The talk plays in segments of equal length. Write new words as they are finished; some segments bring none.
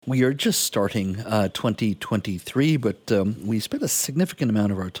We are just starting 2023, but we spent a significant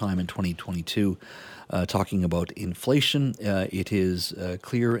amount of our time in 2022 talking about inflation. It is a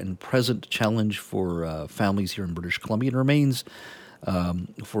clear and present challenge for families here in British Columbia and remains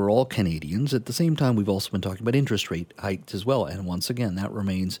for all Canadians. At the same time, we've also been talking about interest rate hikes as well. And once again, that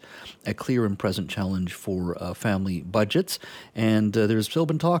remains a clear and present challenge for family budgets. And there's still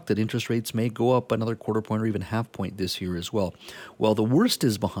been talk that interest rates may go up another quarter point or even half point this year as well. Well, the worst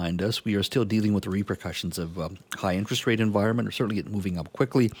is behind us. We are still dealing with the repercussions of high interest rate environment, or certainly it moving up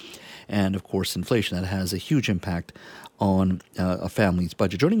quickly. And of course, inflation that has a huge impact on a family's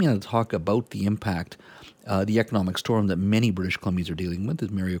budget. Joining me now to talk about the impact the economic storm that many British Columbians are dealing with is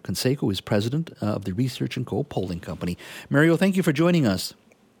Mario Canseco, who is president of the Research & Co. polling company. Mario, thank you for joining us.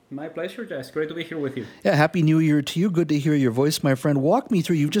 My pleasure, Jess. Great to be here with you. Yeah, Happy New Year to you. Good to hear your voice, my friend. Walk me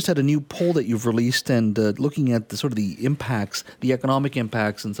through, you've just had a new poll that you've released and looking at the sort of the impacts, the economic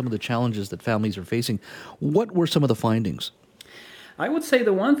impacts and some of the challenges that families are facing. What were some of the findings? I would say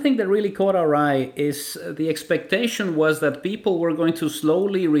the one thing that really caught our eye is the expectation was that people were going to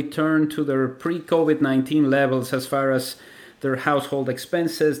slowly return to their pre-COVID-19 levels as far as their household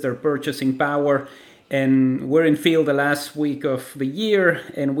expenses, their purchasing power. And we're in field the last week of the year,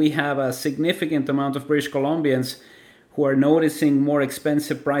 and we have a significant amount of British Columbians who are noticing more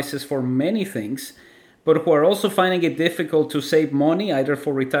expensive prices for many things, but who are also finding it difficult to save money, either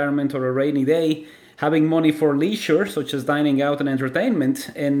for retirement or a rainy day, having money for leisure, such as dining out and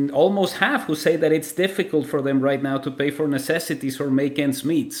entertainment, and almost half who say that it's difficult for them right now to pay for necessities or make ends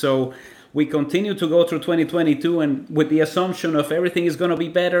meet. So we continue to go through 2022 and with the assumption of everything is going to be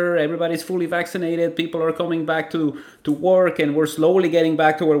better, everybody's fully vaccinated, people are coming back to work, and we're slowly getting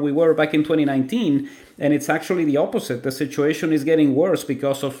back to where we were back in 2019. And it's actually the opposite. The situation is getting worse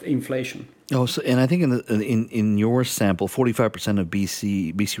because of inflation. Oh, so, and I think in your sample, 45% of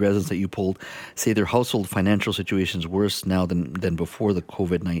BC residents that you polled say their household financial situation is worse now than before the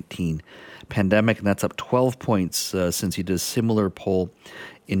COVID-19 pandemic, and that's up 12 points since you did a similar poll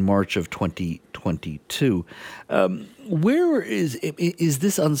in March of 2022. Where is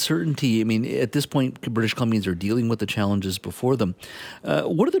this uncertainty? I mean, at this point, British Columbians are dealing with the challenges before them.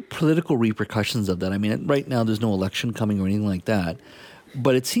 What are the political repercussions of that? I mean, right now there's no election coming or anything like that,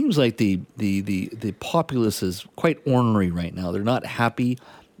 but it seems like the populace is quite ornery right now. They're not happy.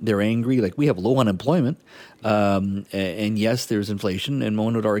 They're angry. Like, we have low unemployment, and yes, there's inflation, and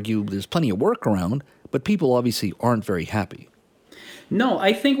one would argue there's plenty of work around, but people obviously aren't very happy. No,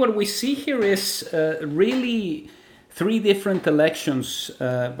 I think what we see here is really three different elections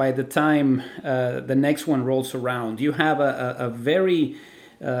by the time the next one rolls around. You have a very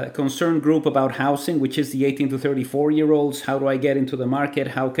concerned group about housing, which is the 18 to 34-year-olds. How do I get into the market?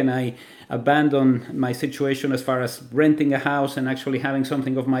 How can I abandon my situation as far as renting a house and actually having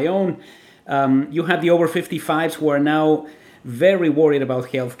something of my own? You have the over 55s who are now very worried about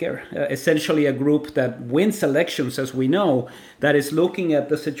healthcare, essentially a group that wins elections, as we know, that is looking at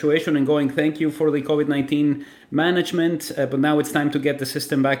the situation and going, thank you for the COVID-19 management, but now it's time to get the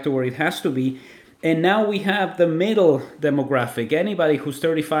system back to where it has to be. And now we have the middle demographic, anybody who's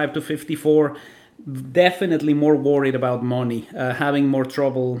 35 to 54, definitely more worried about money, having more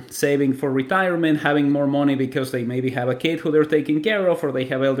trouble saving for retirement, having more money because they maybe have a kid who they're taking care of, or they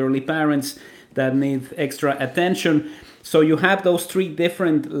have elderly parents that need extra attention. So you have those three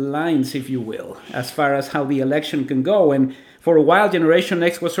different lines, if you will, as far as how the election can go. And for a while, Generation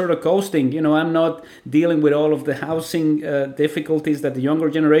X was sort of coasting. You know, I'm not dealing with all of the housing difficulties that the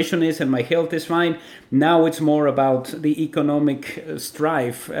younger generation is, and my health is fine. Now it's more about the economic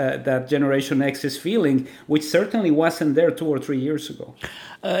strife that Generation X is feeling, which certainly wasn't there 2 or 3 years ago.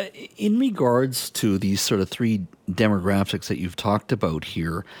 In regards to these sort of three demographics that you've talked about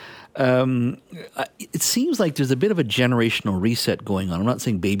here, it seems like there's a bit of a generational reset going on. I'm not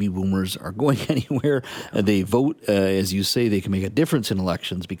saying baby boomers are going anywhere. They vote, as you say, they can make a difference in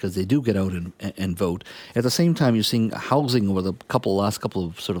elections because they do get out and vote. At the same time, you're seeing housing over the last couple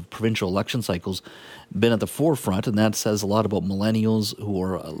of sort of provincial election cycles been at the forefront, and that says a lot about millennials who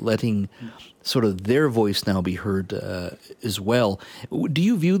are letting sort of their voice now be heard as well. Do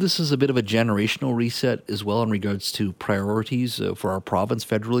you view this as a bit of a generational reset as well in regards to priorities for our province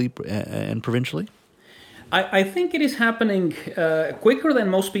federally and provincially? I think it is happening quicker than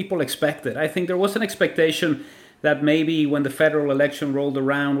most people expected. I think there was an expectation that maybe when the federal election rolled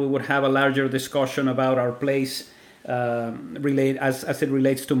around, we would have a larger discussion about our place as it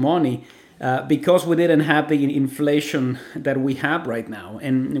relates to money. Because we didn't have the inflation that we have right now.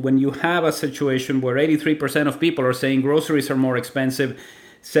 And when you have a situation where 83% of people are saying groceries are more expensive,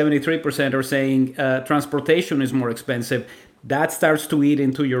 73% are saying transportation is more expensive, that starts to eat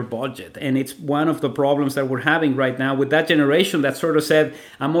into your budget. And it's one of the problems that we're having right now with that generation that sort of said,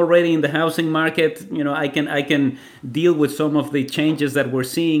 I'm already in the housing market, I can deal with some of the changes that we're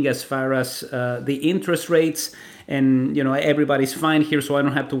seeing as far as the interest rates, and everybody's fine here, so I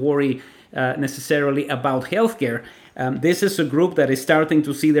don't have to worry necessarily about healthcare. This is a group that is starting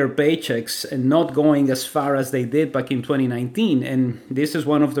to see their paychecks and not going as far as they did back in 2019. And this is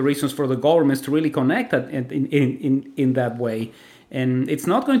one of the reasons for the governments to really connect in that way. And it's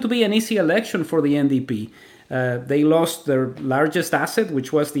not going to be an easy election for the NDP. They lost their largest asset,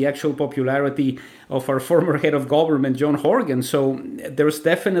 which was the actual popularity of our former head of government, John Horgan. So there's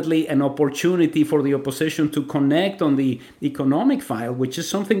definitely an opportunity for the opposition to connect on the economic file, which is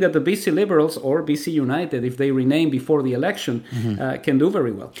something that the BC Liberals or BC United, if they rename before the election, can do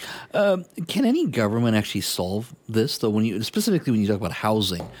very well. Can any government actually solve this, though? Specifically when you talk about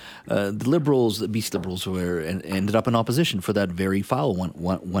housing, the BC Liberals ended up in opposition for that very file.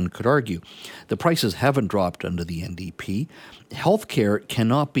 One could argue, the prices haven't dropped under the NDP. Healthcare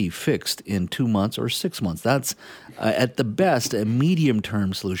cannot be fixed in 2 months or 6 months. That's at the best a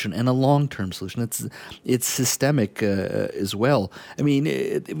medium-term solution and a long-term solution. It's systemic as well. I mean,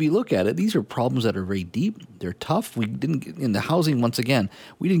 if you look at it, these are problems that are very deep. They're tough. We didn't in the housing, once again,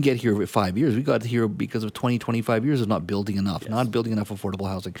 we didn't get here for 5 years. We got here because of 25 years of not building enough, not building enough affordable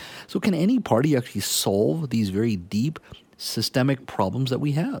housing. So can any party actually solve these very deep systemic problems that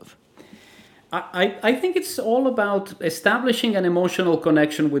we have? I think it's all about establishing an emotional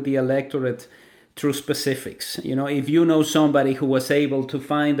connection with the electorate through specifics. If you know somebody who was able to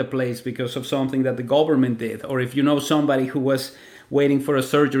find a place because of something that the government did, or if you know somebody who was waiting for a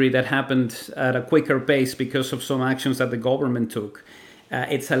surgery that happened at a quicker pace because of some actions that the government took,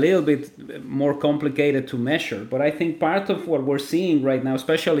 it's a little bit more complicated to measure. But I think part of what we're seeing right now,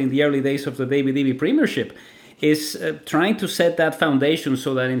 especially in the early days of the David Eby premiership, is trying to set that foundation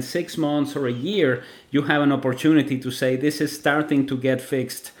so that in 6 months or a year, you have an opportunity to say, this is starting to get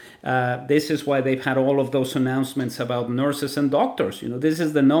fixed. This is why they've had all of those announcements about nurses and doctors. This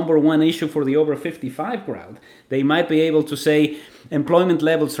is the number one issue for the over 55 crowd. They might be able to say employment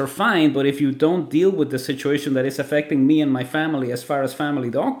levels are fine, but if you don't deal with the situation that is affecting me and my family as far as family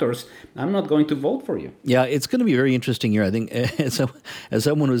doctors, I'm not going to vote for you. Yeah, it's going to be a very interesting year. I think, as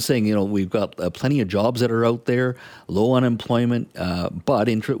someone was saying, we've got plenty of jobs that are out there, low unemployment, but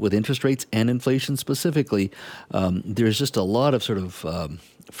with interest rates and inflation specifically, there's just a lot of sort of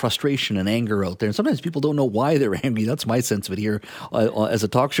frustration and anger out there. And sometimes people don't know why they're angry. That's my sense of it here. As a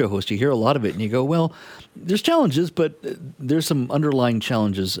talk show host, you hear a lot of it and you go, well, there's challenges, but there's some underlying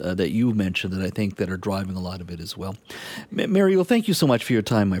challenges that you mentioned that I think that are driving a lot of it as well. Mario, thank you so much for your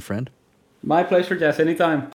time, my friend. My pleasure, Jess. Anytime.